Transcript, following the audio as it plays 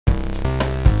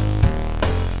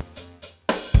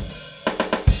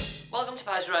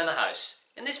Pals Around the House.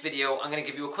 In this video I'm going to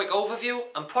give you a quick overview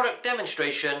and product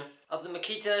demonstration of the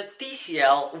Makita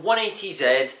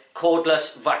DCL180Z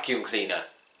cordless vacuum cleaner.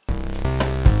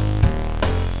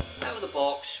 Out of the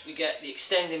box we get the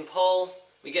extending pole,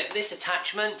 we get this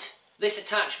attachment, and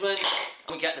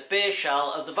we get the bare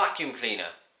shell of the vacuum cleaner.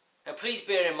 Now please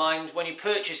bear in mind when you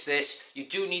purchase this you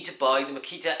do need to buy the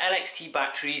Makita LXT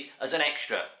batteries as an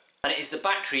extra, and it is the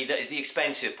battery that is the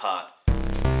expensive part.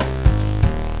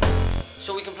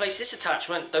 So we can place this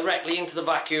attachment directly into the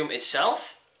vacuum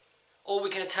itself, or we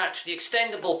can attach the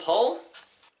extendable pole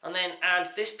and then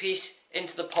add this piece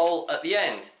into the pole at the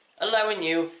end, allowing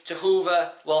you to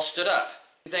hoover while stood up.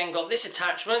 We've then got this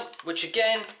attachment which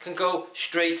again can go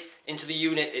straight into the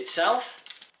unit itself,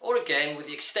 or again with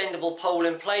the extendable pole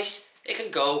in place it can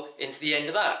go into the end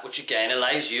of that, which again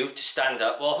allows you to stand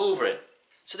up while hoovering.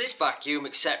 So this vacuum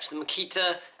accepts the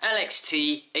Makita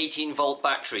LXT 18 volt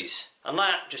batteries, and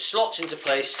that just slots into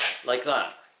place like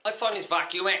that. I find this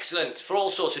vacuum excellent for all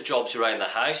sorts of jobs around the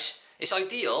house. It's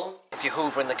ideal if you're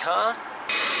hoovering the car,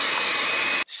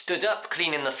 stood up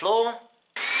cleaning the floor,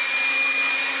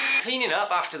 cleaning up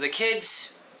after the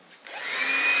kids,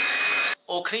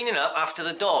 or cleaning up after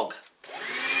the dog,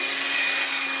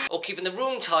 or keeping the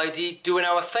room tidy, doing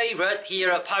our favourite here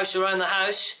at Pals Around the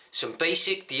House, some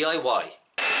basic DIY.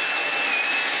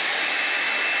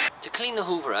 To clean the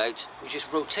hoover out, we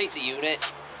just rotate the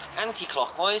unit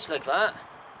anti-clockwise like that,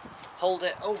 hold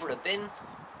it over a bin,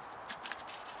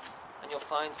 and you'll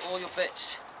find all your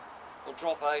bits will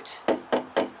drop out,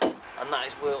 and that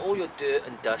is where all your dirt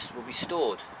and dust will be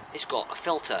stored. It's got a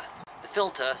filter. The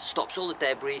filter stops all the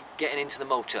debris getting into the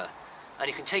motor, and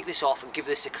you can take this off and give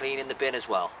this a clean in the bin as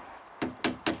well.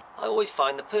 I always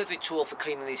find the perfect tool for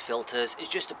cleaning these filters is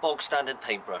just a bog standard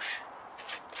paintbrush.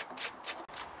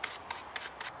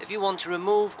 If you want to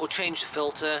remove or change the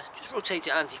filter, just rotate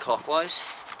it anti-clockwise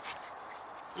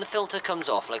and the filter comes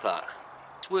off like that.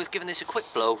 It's worth giving this a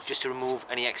quick blow just to remove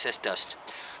any excess dust.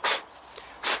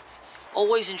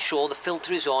 Always ensure the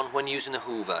filter is on when using the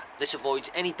hoover. This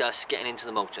avoids any dust getting into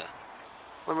the motor.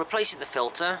 When replacing the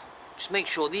filter, just make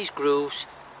sure these grooves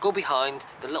go behind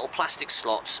the little plastic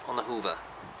slots on the hoover.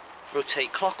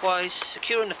 Rotate clockwise,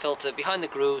 securing the filter behind the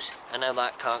grooves, and now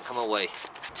that can't come away.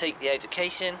 Take the outer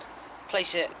casing,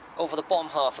 place it over the bottom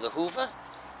half of the hoover,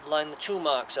 line the two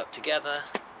marks up together,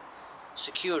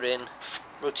 secure in,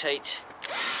 rotate,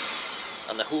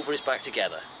 and the hoover is back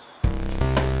together.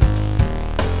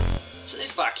 So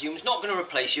this vacuum is not going to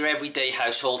replace your everyday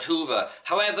household hoover.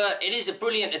 However, it is a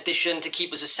brilliant addition to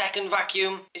keep as a second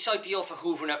vacuum. It's ideal for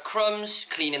hoovering up crumbs,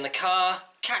 cleaning the car,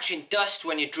 catching dust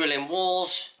when you're drilling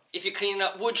walls. If you're cleaning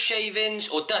up wood shavings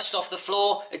or dust off the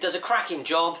floor, it does a cracking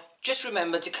job. Just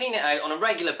remember to clean it out on a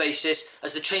regular basis,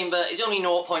 as the chamber is only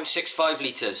 0.65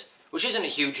 litres, which isn't a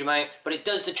huge amount, but it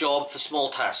does the job for small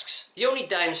tasks. The only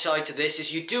downside to this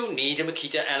is you do need a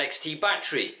Makita LXT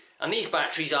battery, and these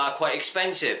batteries are quite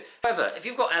expensive. However, if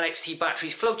you've got LXT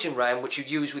batteries floating around which you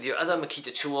use with your other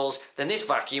Makita tools, then this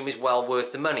vacuum is well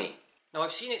worth the money. Now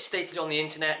I've seen it stated on the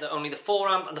internet that only the 4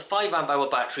 amp and the 5 amp hour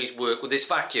batteries work with this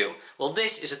vacuum. Well,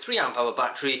 this is a 3 amp hour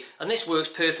battery and this works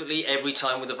perfectly every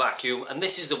time with the vacuum, and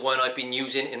this is the one I've been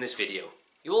using in this video.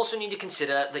 You also need to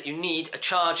consider that you need a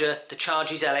charger to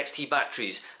charge these LXT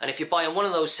batteries, and if you're buying one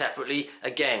of those separately,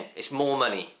 again, it's more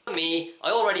money. For me,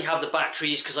 I already have the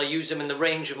batteries because I use them in the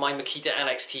range of my Makita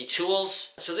LXT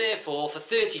tools, so therefore for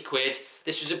 30 quid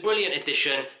this was a brilliant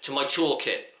addition to my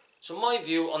toolkit. So my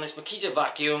view on this Makita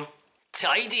vacuum: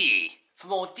 tidy! For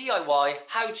more DIY,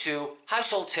 how-to,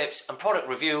 household tips and product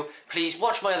review, please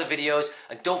watch my other videos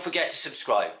and don't forget to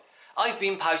subscribe. I've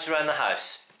been Pals Around the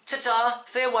House. Ta-ta,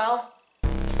 farewell!